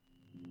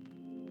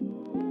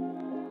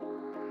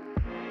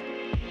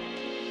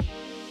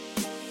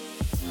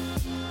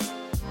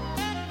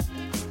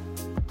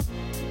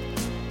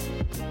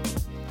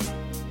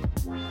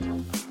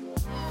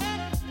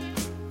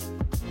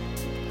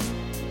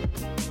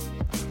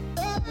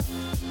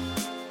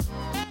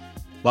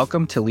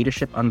Welcome to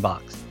Leadership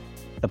Unboxed,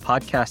 the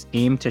podcast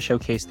aimed to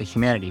showcase the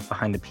humanity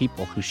behind the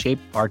people who shape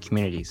our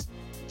communities,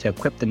 to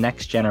equip the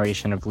next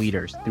generation of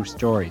leaders through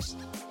stories,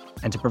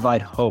 and to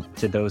provide hope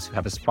to those who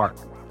have a spark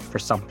for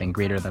something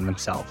greater than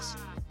themselves.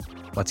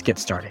 Let's get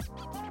started.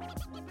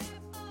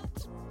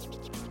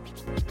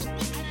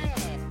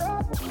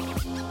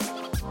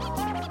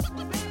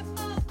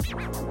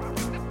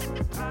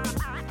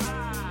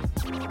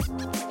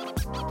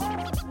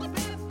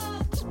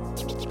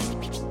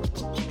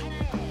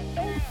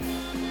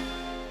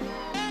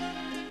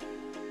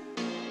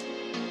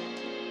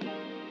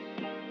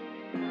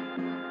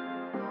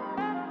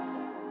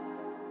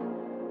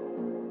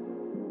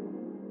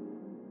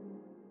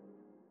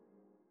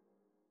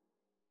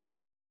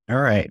 All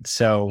right,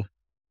 so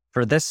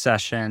for this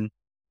session,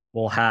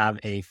 we'll have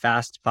a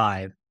fast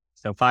five.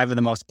 So 5 of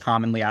the most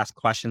commonly asked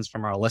questions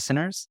from our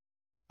listeners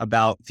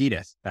about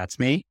Vidith. That's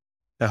me,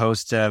 the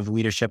host of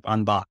Leadership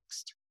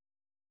Unboxed.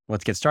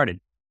 Let's get started.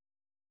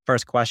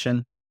 First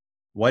question,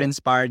 what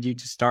inspired you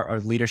to start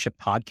a leadership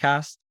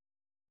podcast?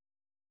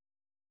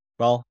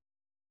 Well,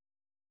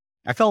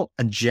 I felt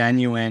a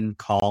genuine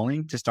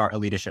calling to start a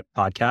leadership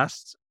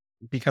podcast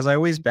because I've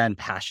always been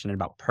passionate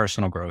about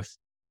personal growth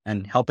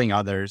and helping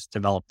others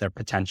develop their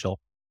potential.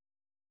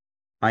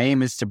 My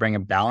aim is to bring a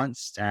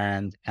balanced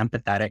and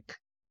empathetic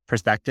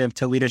perspective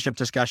to leadership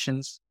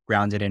discussions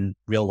grounded in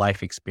real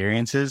life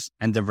experiences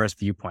and diverse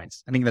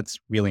viewpoints. I think that's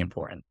really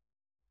important.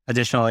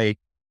 Additionally,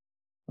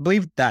 I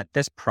believe that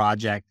this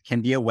project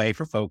can be a way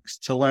for folks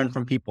to learn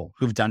from people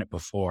who've done it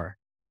before.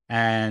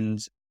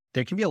 And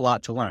there can be a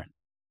lot to learn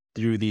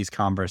through these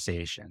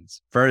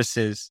conversations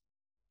versus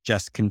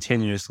just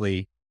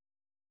continuously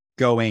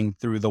going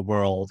through the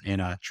world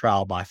in a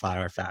trial by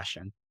fire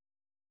fashion.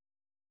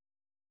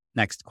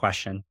 Next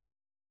question.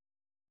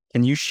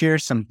 Can you share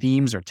some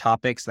themes or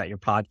topics that your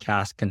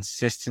podcast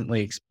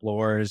consistently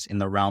explores in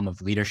the realm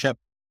of leadership?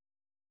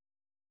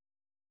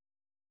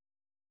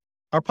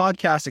 Our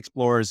podcast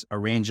explores a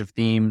range of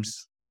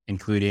themes,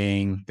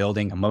 including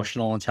building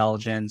emotional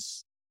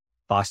intelligence,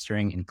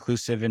 fostering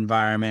inclusive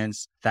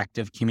environments,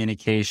 effective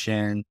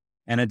communication,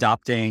 and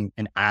adopting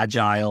an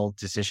agile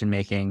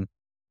decision-making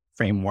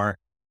framework.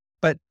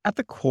 But at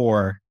the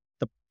core,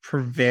 the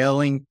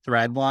prevailing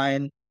thread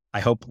line I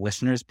hope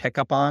listeners pick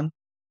up on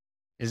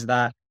is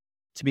that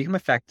to become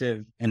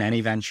effective in any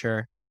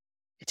venture,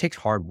 it takes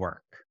hard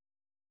work.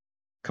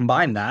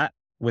 Combine that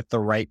with the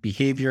right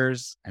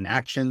behaviors and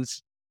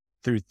actions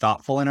through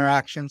thoughtful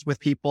interactions with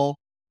people,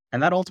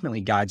 and that ultimately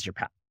guides your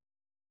path.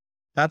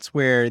 That's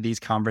where these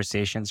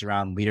conversations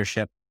around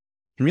leadership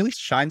can really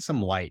shine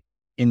some light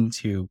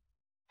into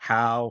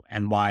how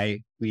and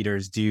why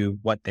leaders do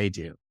what they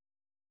do.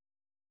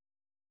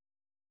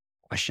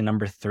 Question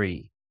number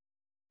 3.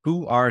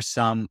 Who are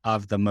some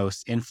of the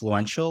most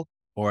influential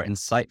or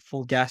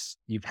insightful guests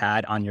you've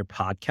had on your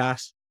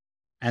podcast?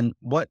 And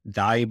what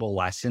valuable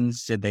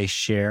lessons did they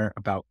share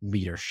about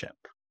leadership?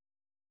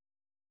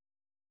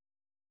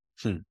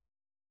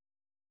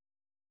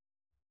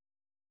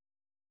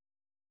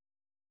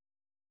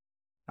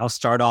 I'll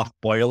start off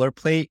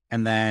boilerplate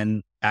and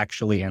then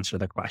actually answer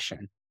the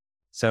question.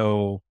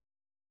 So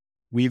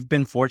we've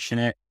been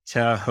fortunate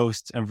to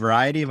host a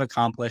variety of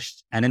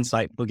accomplished and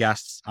insightful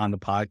guests on the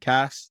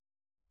podcast,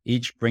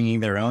 each bringing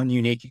their own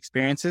unique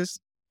experiences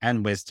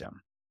and wisdom.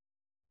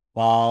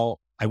 While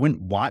I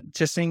wouldn't want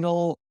to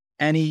single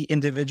any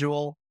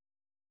individual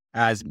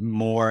as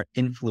more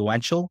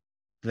influential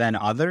than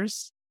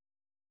others,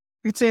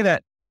 I could say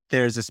that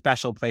there's a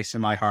special place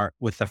in my heart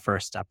with the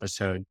first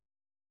episode.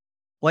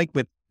 Like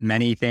with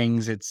many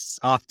things, it's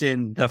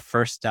often the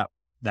first step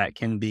that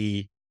can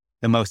be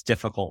the most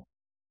difficult.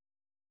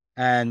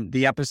 And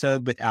the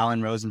episode with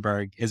Alan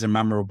Rosenberg is a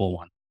memorable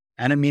one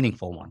and a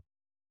meaningful one.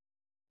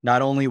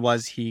 Not only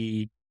was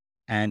he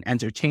an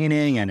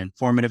entertaining and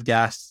informative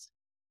guest,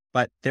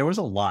 but there was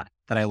a lot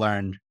that I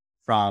learned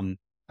from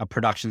a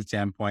production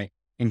standpoint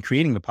in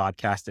creating the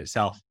podcast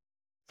itself.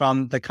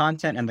 From the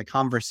content and the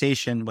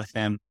conversation with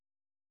him,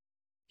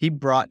 he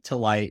brought to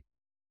light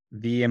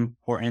the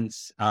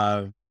importance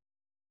of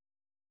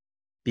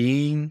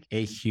being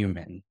a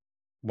human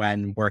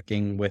when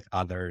working with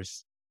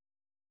others.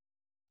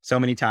 So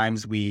many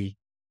times we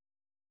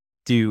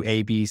do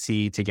A, B,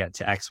 C to get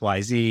to X,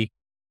 Y, Z,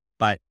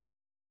 but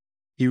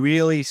he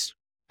really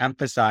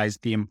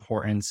emphasized the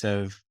importance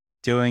of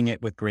doing it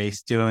with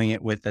grace, doing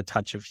it with a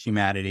touch of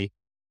humanity.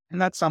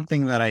 And that's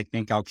something that I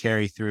think I'll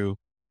carry through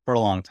for a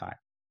long time.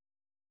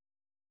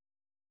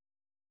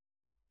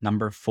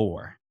 Number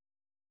 4,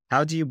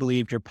 how do you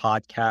believe your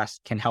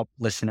podcast can help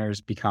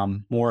listeners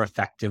become more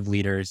effective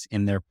leaders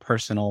in their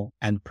personal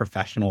and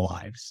professional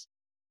lives?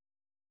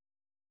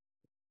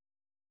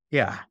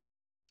 Yeah,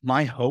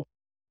 my hope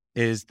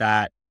is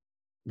that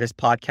this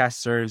podcast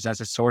serves as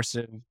a source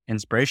of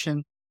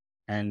inspiration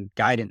and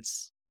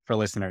guidance for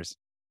listeners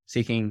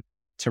seeking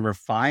to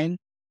refine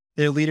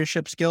their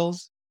leadership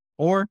skills,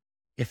 or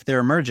if they're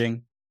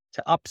emerging,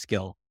 to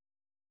upskill.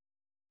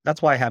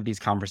 That's why I have these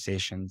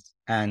conversations.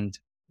 And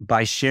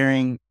by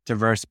sharing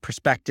diverse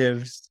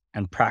perspectives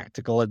and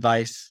practical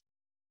advice,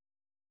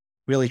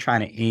 really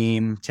trying to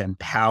aim to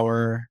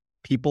empower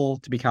people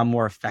to become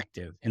more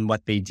effective in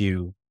what they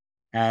do.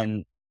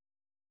 And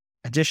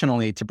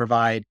additionally, to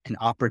provide an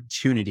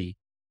opportunity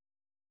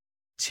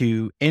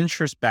to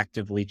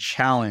introspectively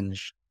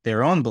challenge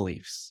their own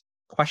beliefs,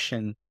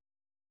 question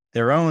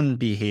their own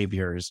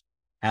behaviors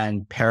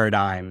and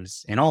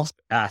paradigms in all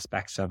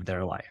aspects of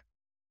their life.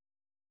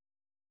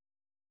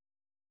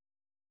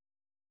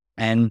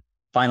 And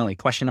finally,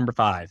 question number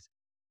 5.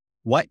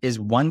 What is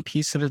one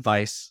piece of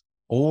advice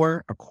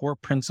or a core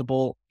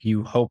principle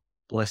you hope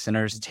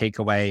listeners take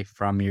away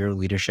from your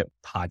leadership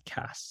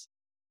podcast?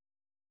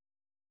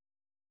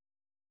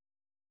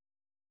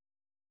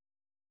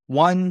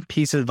 One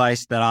piece of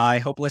advice that I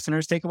hope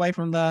listeners take away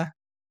from the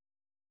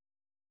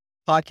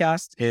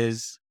podcast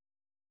is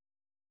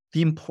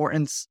the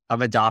importance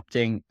of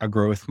adopting a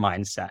growth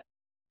mindset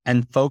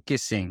and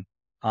focusing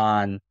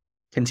on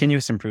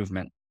continuous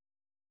improvement.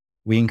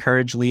 We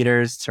encourage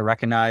leaders to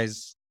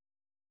recognize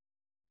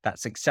that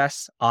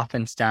success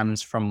often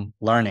stems from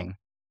learning,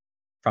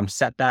 from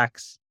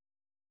setbacks,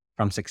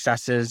 from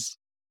successes,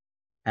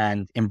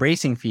 and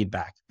embracing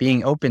feedback,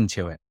 being open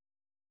to it,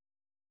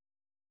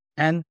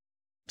 and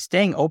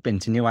staying open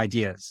to new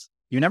ideas.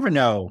 You never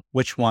know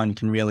which one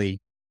can really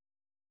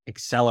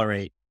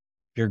accelerate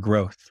your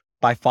growth.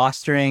 By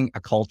fostering a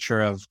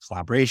culture of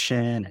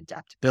collaboration,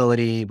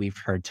 adaptability, we've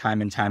heard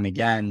time and time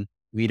again,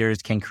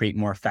 leaders can create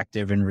more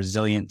effective and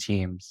resilient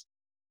teams,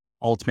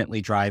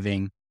 ultimately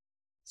driving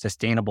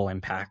sustainable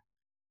impact.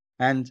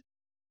 And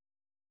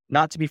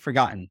not to be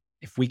forgotten,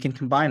 if we can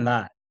combine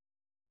that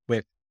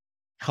with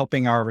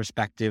helping our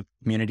respective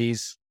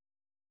communities,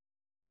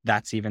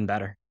 that's even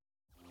better.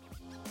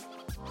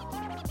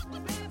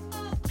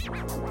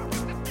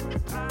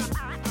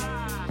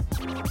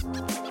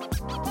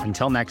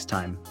 Until next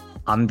time,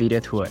 I'm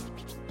Vidith Huot.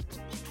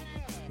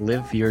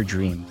 Live your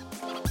dream.